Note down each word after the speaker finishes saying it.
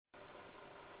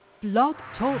Blog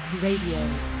Talk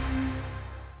Radio.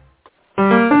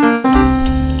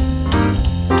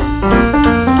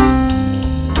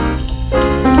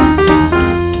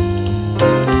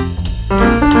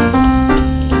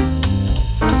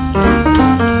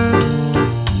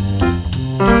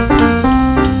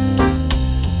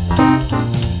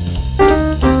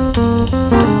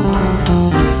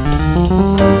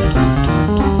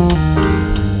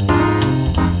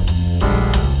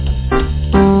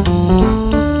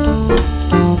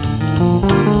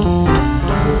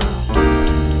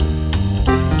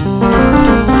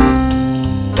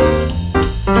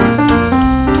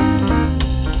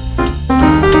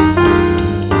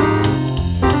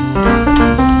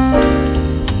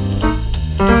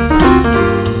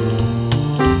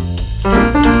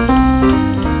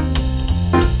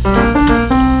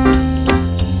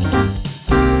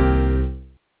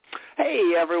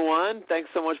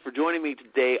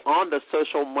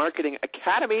 Social Marketing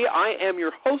Academy. I am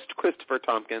your host, Christopher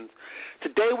Tompkins.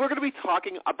 Today we're going to be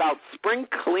talking about spring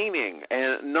cleaning,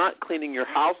 and not cleaning your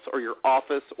house or your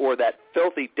office or that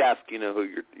filthy desk. You know who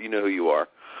you are.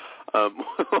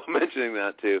 Mentioning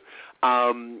that too.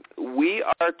 We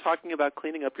are talking about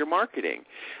cleaning up your marketing,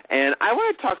 and I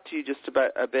want to talk to you just a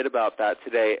bit about that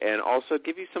today, and also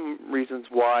give you some reasons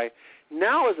why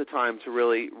now is the time to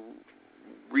really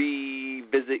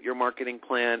revisit your marketing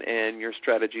plan and your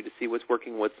strategy to see what's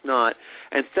working, what's not,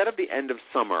 instead of the end of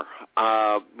summer,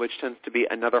 which tends to be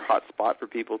another hot spot for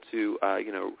people to,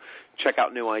 check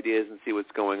out new ideas and see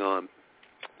what's going on.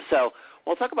 So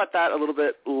we'll talk about that a little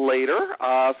bit later.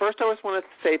 First, I just want to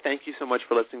say thank you so much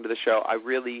for listening to the show. I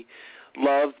really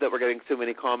love that we're getting so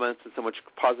many comments and so much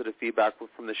positive feedback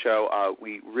from the show.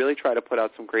 We really try to put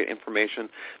out some great information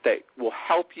that will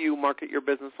help you market your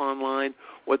business online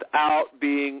without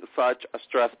being such a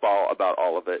stress ball about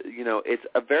all of it. You know, it's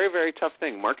a very, very tough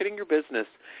thing. Marketing your business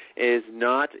is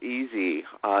not easy.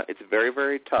 It's very,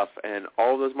 very tough. And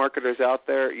all those marketers out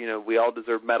there, we all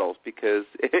deserve medals because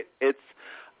it's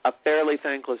a fairly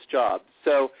thankless job.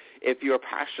 So if you're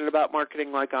passionate about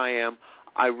marketing like I am,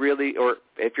 or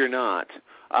if you're not,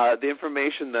 the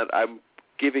information that I'm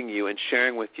giving you and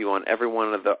sharing with you on every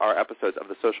one of our episodes of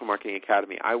the Social Marketing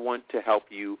Academy, I want to help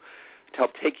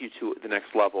take you to the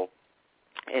next level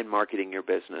in marketing your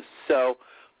business. So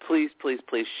please, please,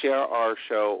 please share our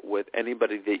show with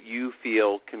anybody that you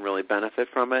feel can really benefit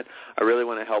from it. I really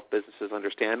want to help businesses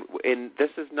understand. And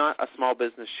this is not a small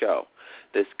business show.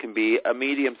 This can be a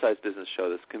medium-sized business show.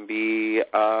 This can be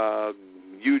a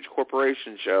huge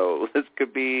corporation show. This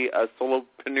could be a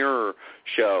solopreneur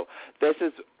show. This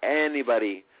is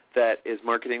anybody that is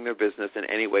marketing their business in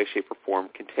any way, shape, or form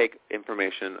can take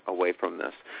information away from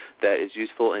this that is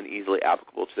useful and easily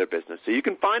applicable to their business. So you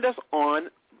can find us on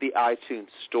the iTunes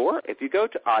Store. If you go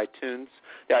to the iTunes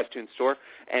Store,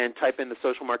 and type in the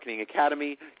Social Marketing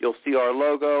Academy, you'll see our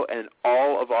logo, and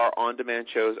all of our on-demand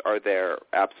shows are there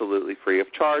absolutely free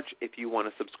of charge. If you want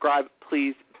to subscribe,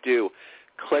 please do.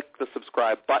 Click the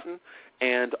subscribe button,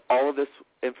 and all of this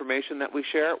information that we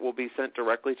share will be sent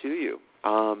directly to you.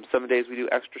 Some days we do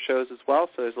extra shows as well,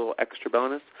 so there's a little extra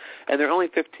bonus. And they're only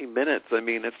 15 minutes. I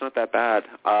mean, it's not that bad.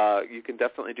 You can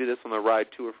definitely do this on the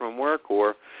ride to or from work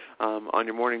or on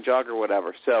your morning jog or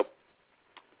whatever. So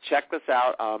check this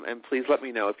out, and please let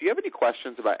me know. If you have any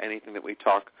questions about anything that we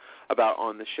talk about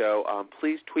on the show,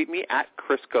 please tweet me at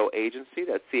Crisco Agency.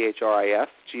 That's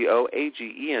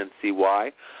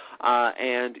CHRISGOAGENCY.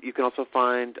 And you can also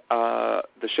find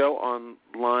the show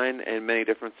online in many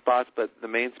different spots, but the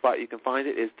main spot you can find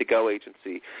it is The Go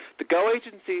Agency. The Go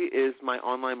Agency is my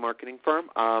online marketing firm.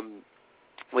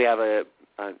 We have a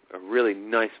really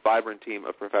nice, vibrant team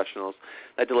of professionals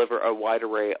that deliver a wide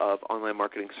array of online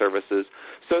marketing services,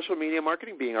 social media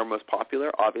marketing being our most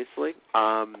popular, obviously.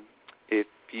 If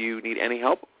you need any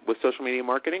help with social media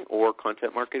marketing or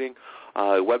content marketing,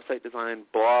 website design,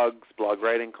 blogs, blog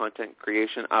writing, content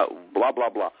creation, blah, blah,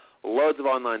 blah, loads of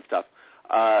online stuff.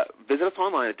 Visit us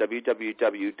online at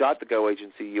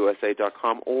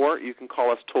www.thegoagencyusa.com, or you can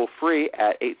call us toll-free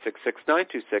at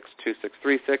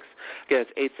 866-926-2636. Again,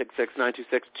 it's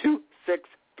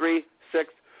 866-926-2636.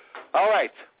 All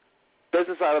right,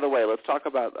 business out of the way. Let's talk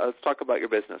about your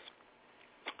business.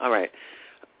 All right.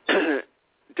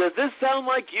 Does this sound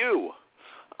like you?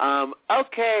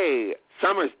 Okay,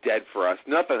 summer's dead for us.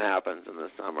 Nothing happens in the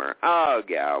summer. Oh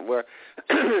yeah,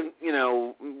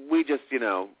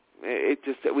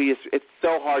 it's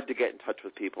so hard to get in touch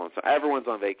with people, and so everyone's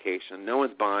on vacation. No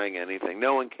one's buying anything.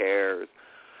 No one cares.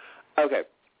 Okay,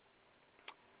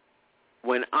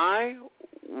 when I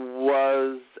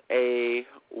was a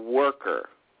worker,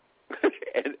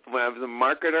 and when I was a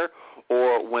marketer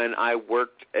or when I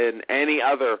worked in any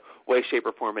other way, shape,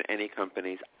 or form at any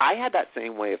companies, I had that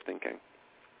same way of thinking.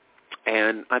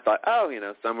 And I thought,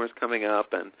 summer's coming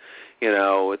up, and,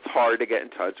 it's hard to get in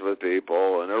touch with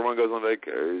people, and everyone goes on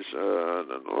vacation.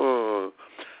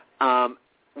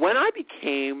 When I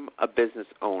became a business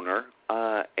owner,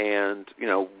 and,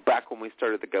 back when we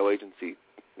started the Go Agency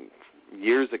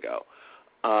years ago,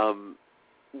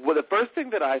 well, the first thing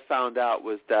that I found out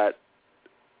was that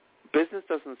business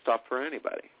doesn't stop for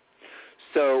anybody.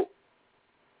 So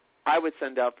I would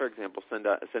send out, for example, send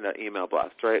out email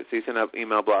blasts, right? So you send out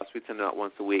email blasts. We'd send it out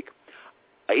once a week.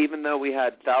 Even though we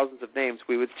had thousands of names,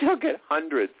 we would still get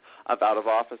hundreds of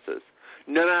out-of-offices,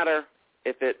 no matter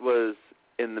if it was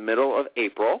in the middle of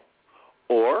April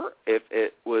or if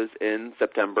it was in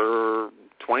September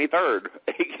 23rd.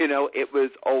 It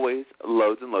was always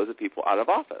loads and loads of people out of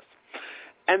office.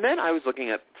 And then I was looking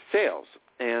at sales,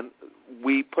 and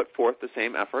we put forth the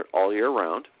same effort all year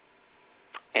round,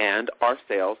 and our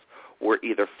sales were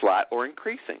either flat or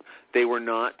increasing. They were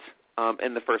not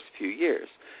in the first few years.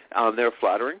 They were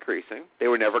flat or increasing. They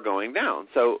were never going down.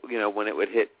 So, when it would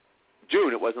hit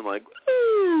June, it wasn't like,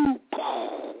 ooh,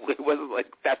 it wasn't like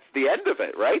that's the end of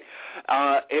it, right?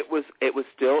 It was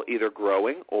still either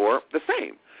growing or the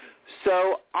same.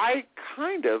 So I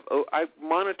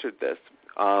monitored this,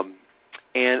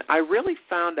 and I really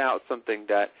found out something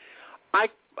that I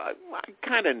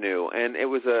kind of knew, and it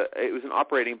was an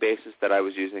operating basis that I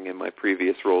was using in my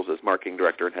previous roles as marketing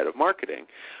director and head of marketing.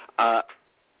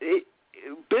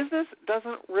 Business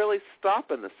doesn't really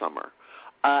stop in the summer.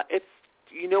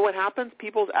 What happens?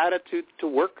 People's attitudes to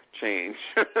work change.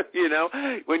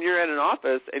 When you're in an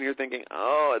office and you're thinking,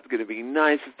 oh, it's going to be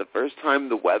nice. It's the first time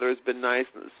the weather's been nice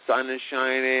and the sun is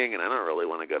shining, and I don't really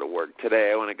want to go to work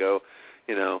today. I want to go,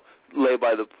 lay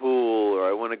by the pool, or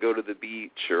I want to go to the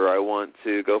beach, or I want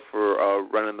to go for a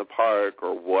run in the park,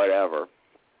 or whatever.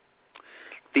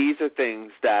 These are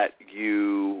things that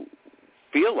you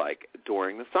feel like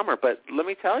during the summer. But let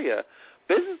me tell you,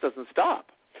 business doesn't stop.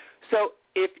 So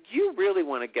if you really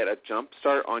want to get a jump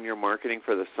start on your marketing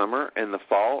for the summer and the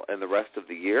fall and the rest of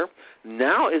the year,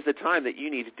 now is the time that you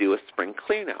need to do a spring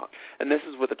clean-out. And this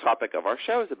is what the topic of our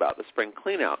show is about, the spring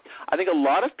clean-out. I think a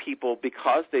lot of people,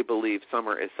 because they believe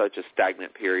summer is such a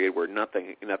stagnant period where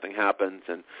nothing happens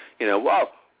and,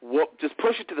 we'll just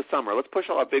push it to the summer. Let's push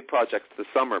all our big projects to the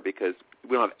summer because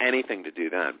we don't have anything to do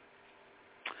then.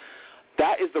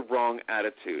 That is the wrong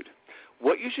attitude.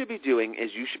 What you should be doing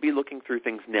is you should be looking through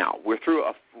things now. We're through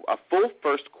a full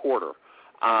first quarter.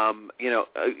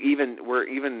 We're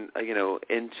even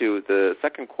into the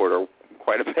second quarter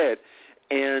quite a bit,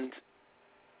 and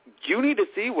you need to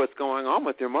see what's going on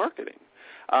with your marketing.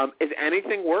 Is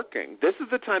anything working? This is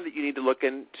the time that you need to look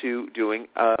into doing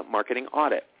a marketing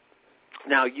audit.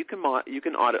 Now, you can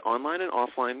audit online and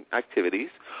offline activities.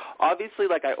 Obviously,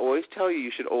 like I always tell you,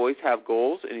 you should always have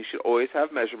goals, and you should always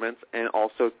have measurements, and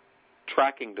also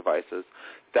tracking devices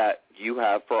that you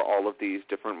have for all of these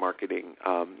different marketing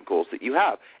goals that you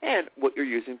have and what you're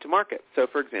using to market. So,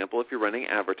 for example, if you're running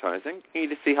advertising, you need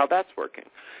to see how that's working.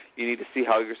 You need to see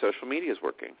how your social media is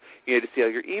working. You need to see how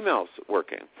your email's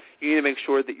working. You need to make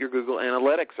sure that your Google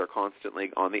Analytics are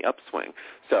constantly on the upswing.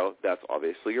 So that's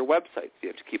obviously your website. You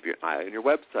have to keep your eye on your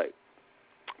website.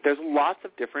 There's lots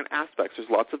of different aspects. There's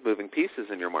lots of moving pieces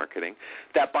in your marketing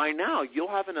that by now you'll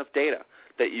have enough data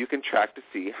that you can track to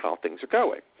see how things are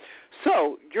going.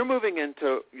 So you're moving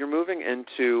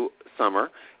into summer,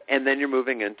 and then you're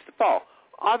moving into the fall.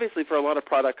 Obviously, for a lot of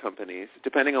product companies,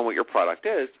 depending on what your product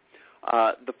is,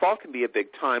 the fall can be a big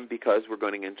time because we're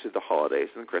going into the holidays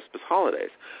and Christmas holidays.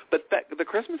 But the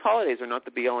Christmas holidays are not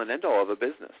the be-all and end-all of a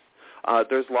business.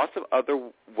 There's lots of other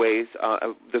ways.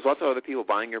 There's lots of other people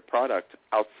buying your product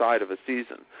outside of a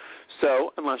season.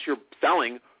 So unless you're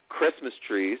selling Christmas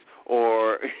trees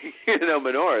or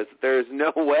menorahs, there's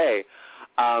no way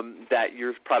that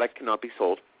your product cannot be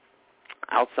sold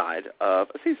outside of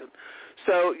a season.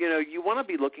 So you want to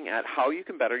be looking at how you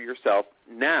can better yourself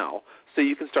now, so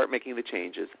you can start making the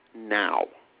changes now.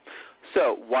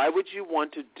 So why would you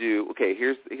want to do? Okay,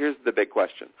 here's the big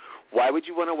question. Why would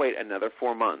you want to wait another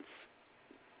 4 months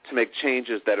to make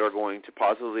changes that are going to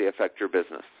positively affect your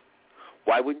business?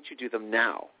 Why wouldn't you do them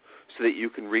now so that you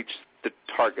can reach the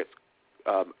targets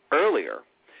earlier,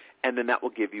 and then that will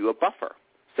give you a buffer?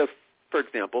 So, for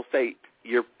example, say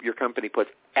your company puts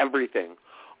everything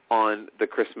on the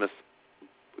Christmas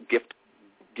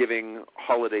gift-giving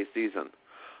holiday season,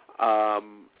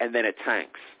 and then it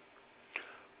tanks.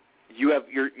 You're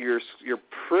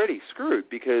pretty screwed,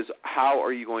 because how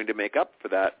are you going to make up for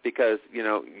that? Because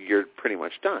you're pretty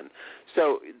much done.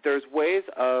 So there's ways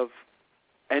of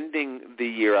ending the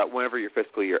year out whenever your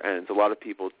fiscal year ends. A lot of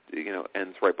people,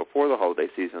 ends right before the holiday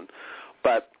season.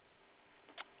 But,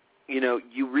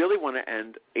 you really want to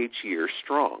end each year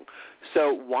strong.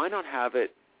 So why not have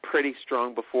it pretty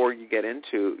strong before you get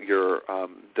into your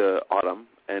the autumn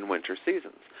and winter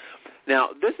seasons? Now,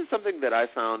 this is something that I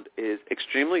found is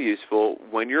extremely useful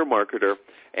when you're a marketer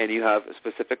and you have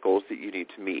specific goals that you need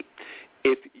to meet.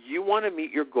 If you want to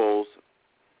meet your goals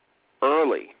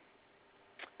early,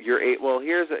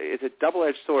 it's a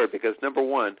double-edged sword because, number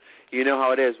one, you know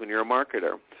how it is when you're a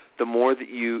marketer. The more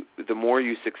you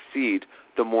succeed,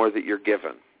 the more that you're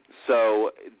given.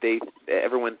 So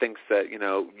everyone thinks that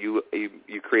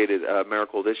you created a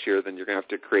miracle this year, then you're going to have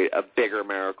to create a bigger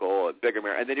miracle, and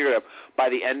then you're going to, by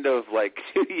the end of like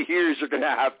 2 years, you're going to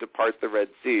have to part the Red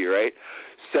Sea, right?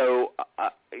 So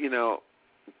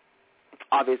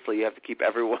obviously you have to keep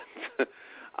everyone's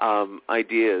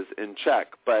ideas in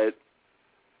check, but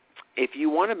if you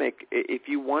want to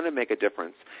make a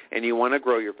difference and you want to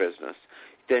grow your business,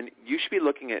 then you should be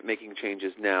looking at making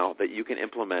changes now that you can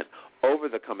implement over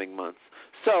the coming months.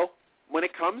 So when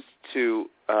it comes to,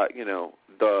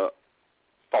 the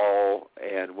fall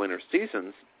and winter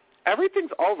seasons,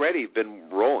 everything's already been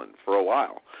rolling for a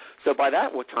while. So by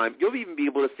that time, you'll even be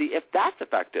able to see if that's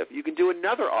effective. You can do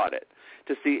another audit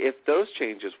to see if those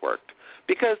changes worked.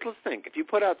 Because let's think, if you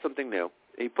put out something new,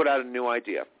 you put out a new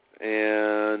idea,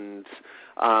 and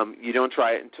you don't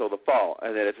try it until the fall,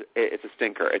 and then it's a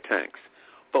stinker, it tanks.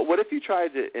 But what if you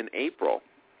tried it in April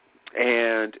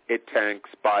and it tanks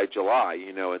by July?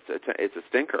 It's a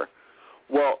stinker.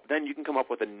 Well, then you can come up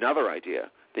with another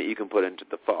idea that you can put into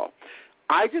the fall.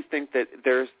 I just think that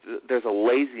there's a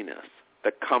laziness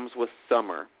that comes with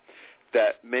summer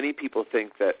that many people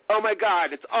think that, oh my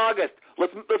God, it's August,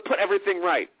 let's put everything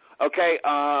right. Okay,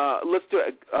 let's do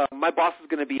it. My boss is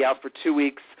going to be out for 2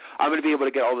 weeks. I'm going to be able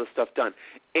to get all this stuff done.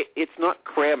 It's not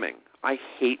cramming. I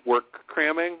hate work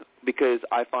cramming because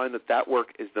I find that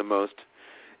work is the most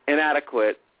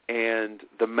inadequate and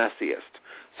the messiest.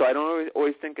 So I don't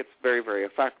always think it's very, very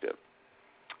effective.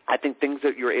 I think things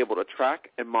that you're able to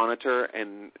track and monitor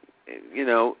and,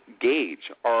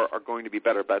 gauge are going to be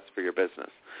better bets for your business.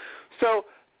 So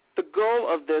the goal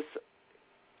of this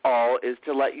all is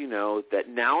to let you know that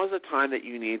now is a time that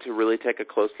you need to really take a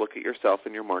close look at yourself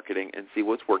and your marketing and see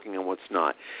what's working and what's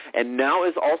not. And now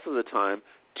is also the time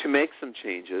to make some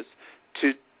changes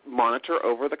to monitor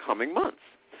over the coming months.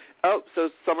 Oh, so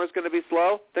summer's going to be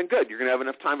slow? Then good. You're going to have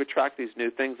enough time to track these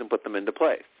new things and put them into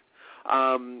place.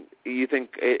 You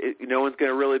think no one's going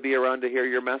to really be around to hear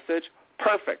your message?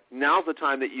 Perfect. Now's the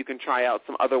time that you can try out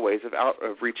some other ways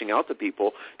of reaching out to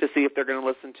people to see if they're going to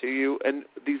listen to you and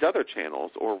these other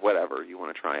channels or whatever you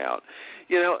want to try out.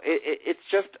 It's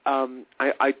just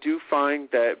I do find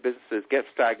that businesses get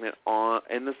stagnant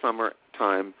in the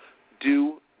summertime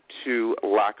due to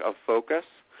lack of focus.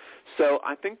 So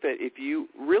I think that if you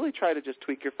really try to just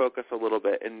tweak your focus a little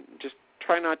bit and just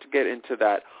try not to get into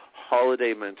that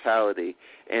holiday mentality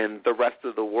and the rest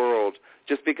of the world,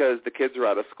 just because the kids are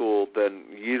out of school, then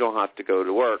you don't have to go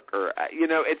to work, or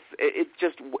it's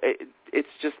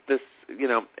just this,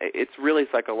 it's really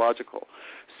psychological.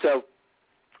 So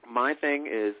my thing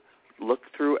is look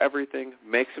through everything,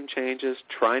 make some changes,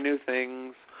 try new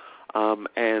things,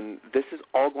 and this is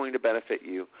all going to benefit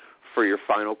you for your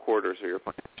final quarters or your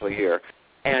financial year.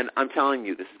 And I'm telling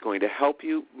you, this is going to help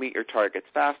you meet your targets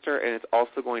faster, and it's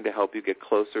also going to help you get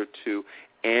closer to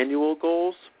annual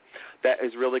goals. That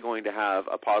is really going to have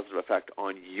a positive effect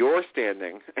on your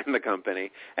standing in the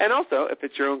company. And also, if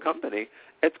it's your own company,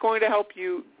 it's going to help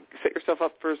you set yourself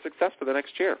up for success for the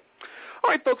next year. All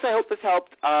right, folks, I hope this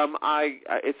helped.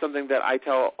 It's something that I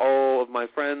tell all of my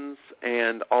friends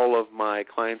and all of my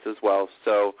clients as well.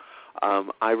 So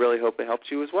I really hope it helps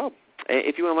you as well.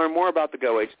 If you want to learn more about The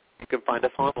Go Agency, you can find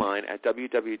us online at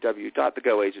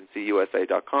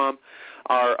www.thegoagencyusa.com.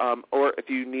 Or if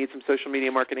you need some social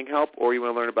media marketing help, or you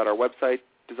want to learn about our website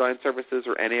design services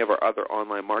or any of our other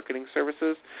online marketing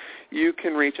services, you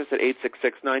can reach us at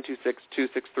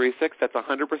 866-926-2636. That's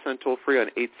 100% toll-free on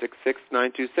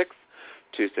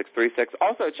 866-926-2636.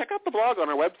 Also, check out the blog on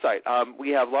our website.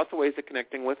 We have lots of ways of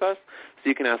connecting with us, so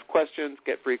you can ask questions,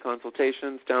 get free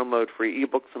consultations, download free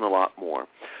ebooks, and a lot more.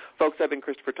 Folks, I've been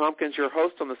Christopher Tompkins, your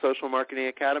host on the Social Marketing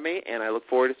Academy, and I look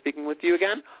forward to speaking with you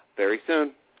again very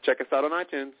soon. Check us out on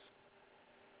iTunes.